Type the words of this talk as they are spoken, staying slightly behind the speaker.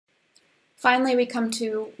Finally, we come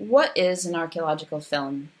to what is an archaeological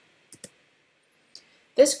film?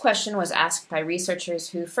 This question was asked by researchers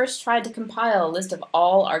who first tried to compile a list of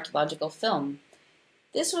all archaeological film.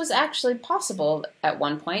 This was actually possible at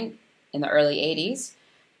one point in the early 80s,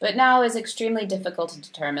 but now is extremely difficult to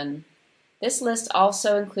determine. This list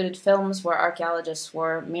also included films where archaeologists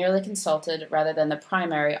were merely consulted rather than the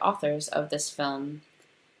primary authors of this film.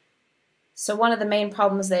 So one of the main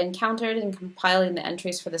problems they encountered in compiling the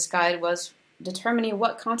entries for this guide was determining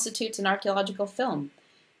what constitutes an archaeological film.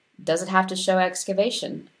 Does it have to show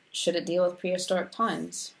excavation? Should it deal with prehistoric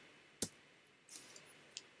times?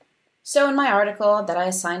 So in my article that I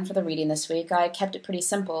assigned for the reading this week, I kept it pretty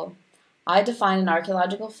simple. I define an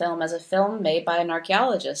archaeological film as a film made by an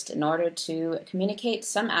archaeologist in order to communicate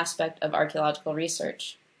some aspect of archaeological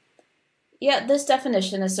research. Yet this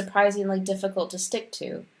definition is surprisingly difficult to stick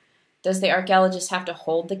to. Does the archaeologist have to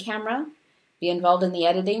hold the camera, be involved in the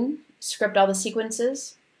editing, script all the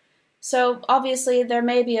sequences? So obviously there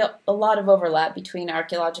may be a lot of overlap between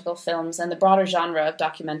archaeological films and the broader genre of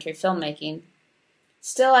documentary filmmaking.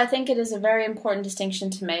 Still, I think it is a very important distinction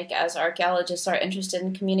to make, as archaeologists are interested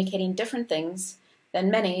in communicating different things than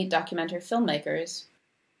many documentary filmmakers.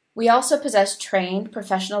 We also possess trained,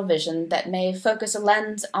 professional vision that may focus a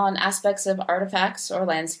lens on aspects of artifacts or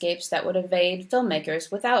landscapes that would evade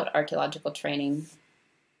filmmakers without archaeological training.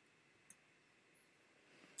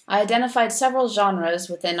 I identified several genres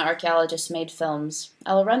within archaeologist-made films.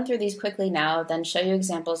 I will run through these quickly now, then show you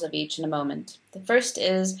examples of each in a moment. The first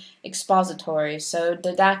is expository, so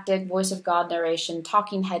didactic, voice-of-God narration,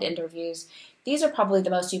 talking head interviews. These are probably the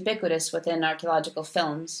most ubiquitous within archaeological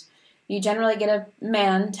films. You generally get a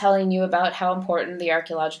man telling you about how important the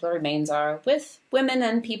archaeological remains are, with women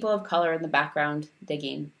and people of color in the background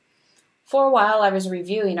digging. For a while I was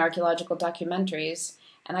reviewing archaeological documentaries,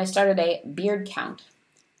 and I started a beard count.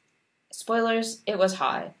 Spoilers, it was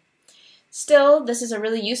high. Still, this is a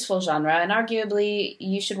really useful genre, and arguably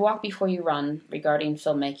you should walk before you run regarding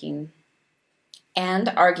filmmaking. And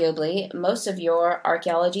arguably, most of your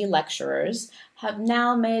archaeology lecturers have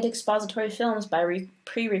now made expository films by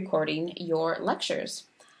pre-recording your lectures.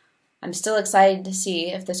 I'm still excited to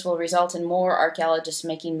see if this will result in more archaeologists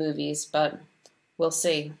making movies, but we'll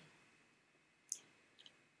see.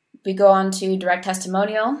 We go on to direct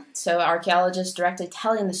testimonial, so archaeologists directly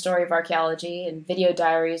telling the story of archaeology in video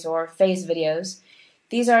diaries or phase videos.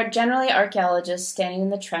 These are generally archaeologists standing in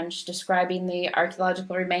the trench describing the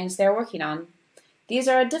archaeological remains they are working on. These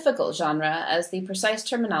are a difficult genre, as the precise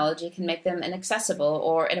terminology can make them inaccessible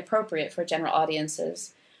or inappropriate for general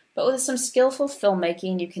audiences. But with some skillful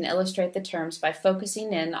filmmaking, you can illustrate the terms by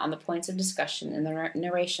focusing in on the points of discussion in the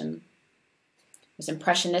narration. There's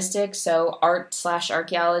impressionistic, so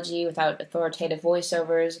art/archaeology without authoritative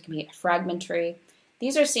voiceovers. It can be fragmentary.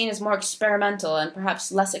 These are seen as more experimental and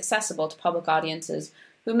perhaps less accessible to public audiences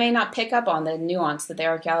who may not pick up on the nuance that the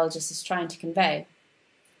archaeologist is trying to convey.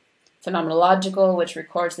 Phenomenological, which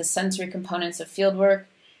records the sensory components of fieldwork.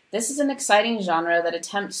 This is an exciting genre that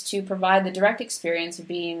attempts to provide the direct experience of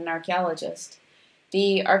being an archaeologist.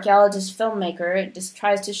 The archaeologist filmmaker just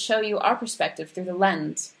tries to show you our perspective through the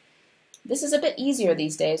lens. This is a bit easier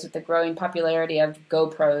these days with the growing popularity of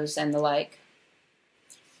GoPros and the like.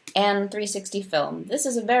 And 360 film. This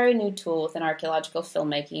is a very new tool within archaeological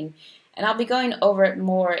filmmaking, and I'll be going over it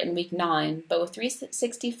more in week 9, but with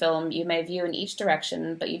 360 film you may view in each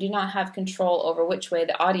direction, but you do not have control over which way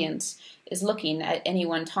the audience is looking at any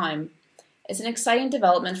one time. It's an exciting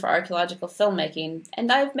development for archaeological filmmaking,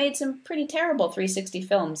 and I've made some pretty terrible 360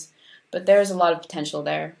 films, but there's a lot of potential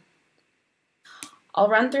there. I'll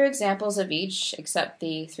run through examples of each, except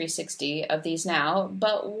the 360 of these now,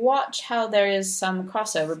 but watch how there is some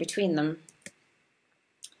crossover between them.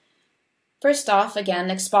 First off, again,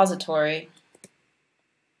 expository.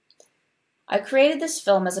 I created this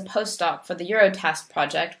film as a postdoc for the Eurotask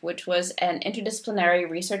project, which was an interdisciplinary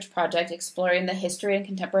research project exploring the history and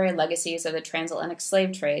contemporary legacies of the transatlantic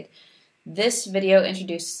slave trade. This video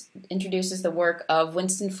introduces the work of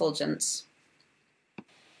Winston Fulgence.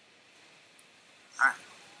 Hi,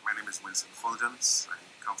 my name is Winston Fulgence. I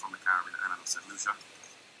come from the Caribbean island of St. Lucia,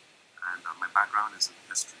 and my background is in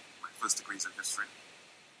history. My first degree is in history.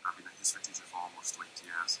 I've been a history teacher for almost 20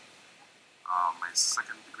 years. My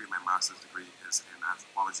second degree, my master's degree, is in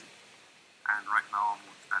anthropology. And right now I'm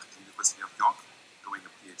at the University of York doing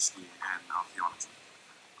a PhD in archaeology.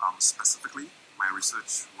 Specifically, my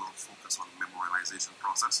research will focus on memorialization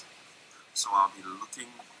process. So I'll be looking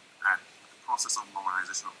at the process of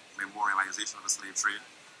memorialization of the slave trade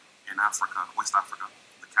in Africa, West Africa,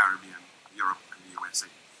 the Caribbean, Europe, and the USA.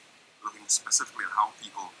 Looking specifically at how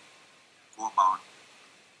people go about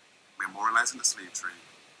memorializing utilizing the slave trade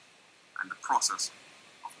and the process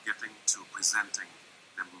of getting to presenting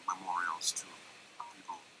the memorials to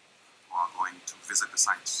people who are going to visit the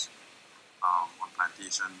sites on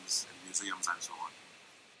plantations, in museums, and so on.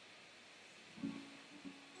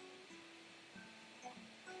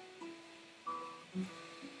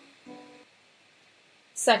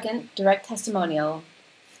 Second, direct testimonial.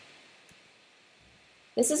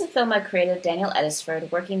 This is a film I created Daniel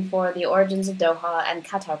Edisford working for the Origins of Doha and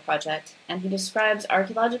Qatar project, and he describes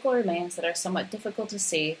archaeological remains that are somewhat difficult to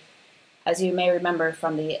see, as you may remember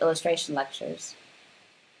from the illustration lectures.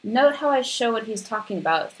 Note how I show what he's talking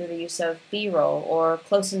about through the use of B-roll, or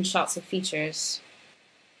close-in shots of features.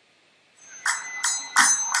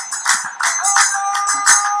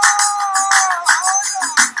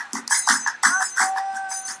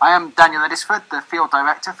 I am Daniel Edisford, the Field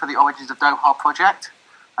Director for the Origins of Doha project,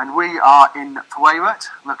 and we are in Fuwairat,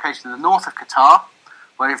 located in the north of Qatar,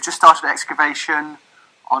 where we've just started excavation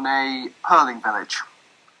on a pearling village.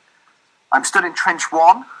 I'm stood in Trench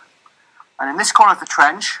 1, and in this corner of the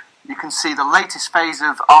trench you can see the latest phase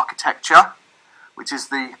of architecture, which is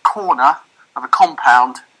the corner of a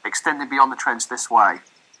compound extending beyond the trench this way.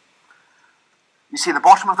 You see the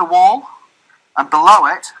bottom of the wall, and below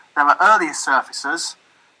it there are earlier surfaces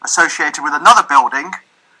associated with another building,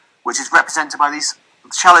 which is represented by these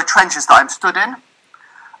shallow trenches that I'm stood in,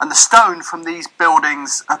 and the stone from these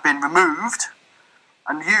buildings have been removed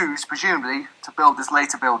and used, presumably, to build this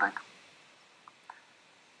later building.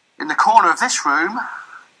 In the corner of this room,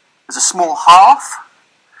 there's a small hearth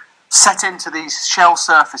set into these shell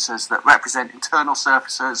surfaces that represent internal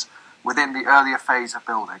surfaces within the earlier phase of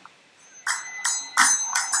building.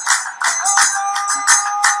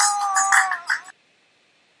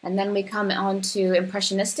 And then we come on to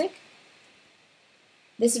Impressionistic.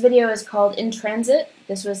 This video is called In Transit.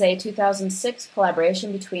 This was a 2006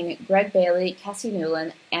 collaboration between Greg Bailey, Cassie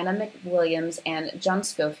Newland, Anna McWilliams, and John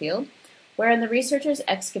Schofield, wherein the researchers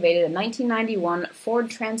excavated a 1991 Ford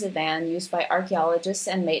Transit van used by archaeologists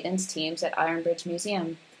and maintenance teams at Iron Bridge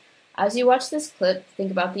Museum. As you watch this clip,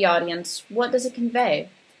 think about the audience. What does it convey?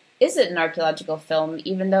 Is it an archaeological film,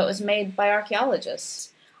 even though it was made by archaeologists?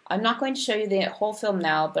 I'm not going to show you the whole film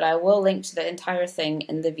now, but I will link to the entire thing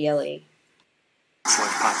in the VLE. Because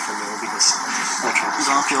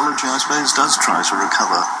archaeology, I suppose, does try to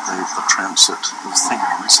recover the transit of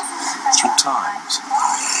things through times.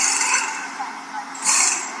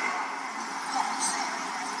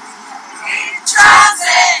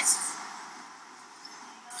 Transit!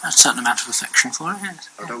 A certain amount of affection for it, yes.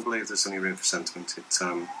 I don't believe there's any room for sentiment. It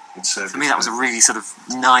served For me, that was a really sort of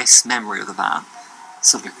nice memory of the van.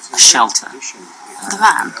 Sort of a shelter. The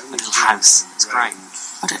van? A little house. It's great.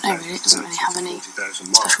 I don't know really, it doesn't really have any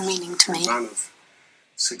special meaning to me. A van of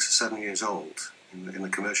 6 or 7 years old in the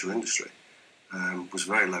commercial industry was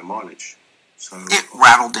very low mileage. So It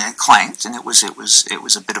rattled and it clanked, and it was a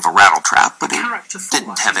bit of a rattle trap, but it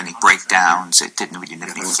didn't have any breakdowns. It didn't really have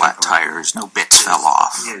any flat tires. No bits fell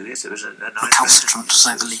off. Yes, it was a nice Recalcitrant, to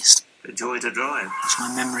say the least. a joy to drive. That's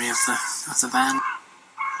my memory of the van.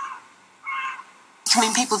 I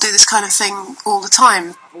mean, people do this kind of thing all the time.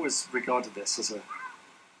 I've always regarded this as a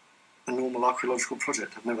normal archaeological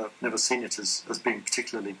project. I've never seen it as being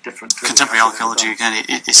particularly different. Contemporary archaeology, again,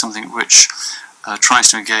 it is something which tries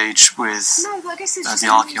to engage with the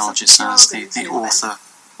archaeologist as the author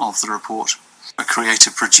of the report, a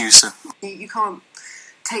creative producer. You can't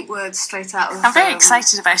take words straight out of... I'm very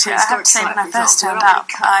excited about it. I have to say, when I first turned up,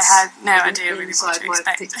 I had no idea really what to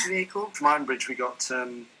expect. From Iron Bridge we got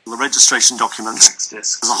The registration documents.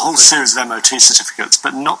 discs. There's a whole series of MOT certificates,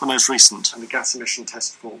 but not the most recent. And the gas emission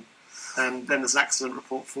test form. And then there's an accident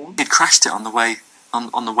report form. He'd crashed it on the way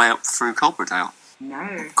up through Culberdale.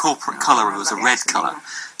 No. Corporate colour was a red colour,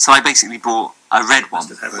 so I basically bought a red one.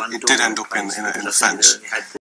 It did end up in a fence.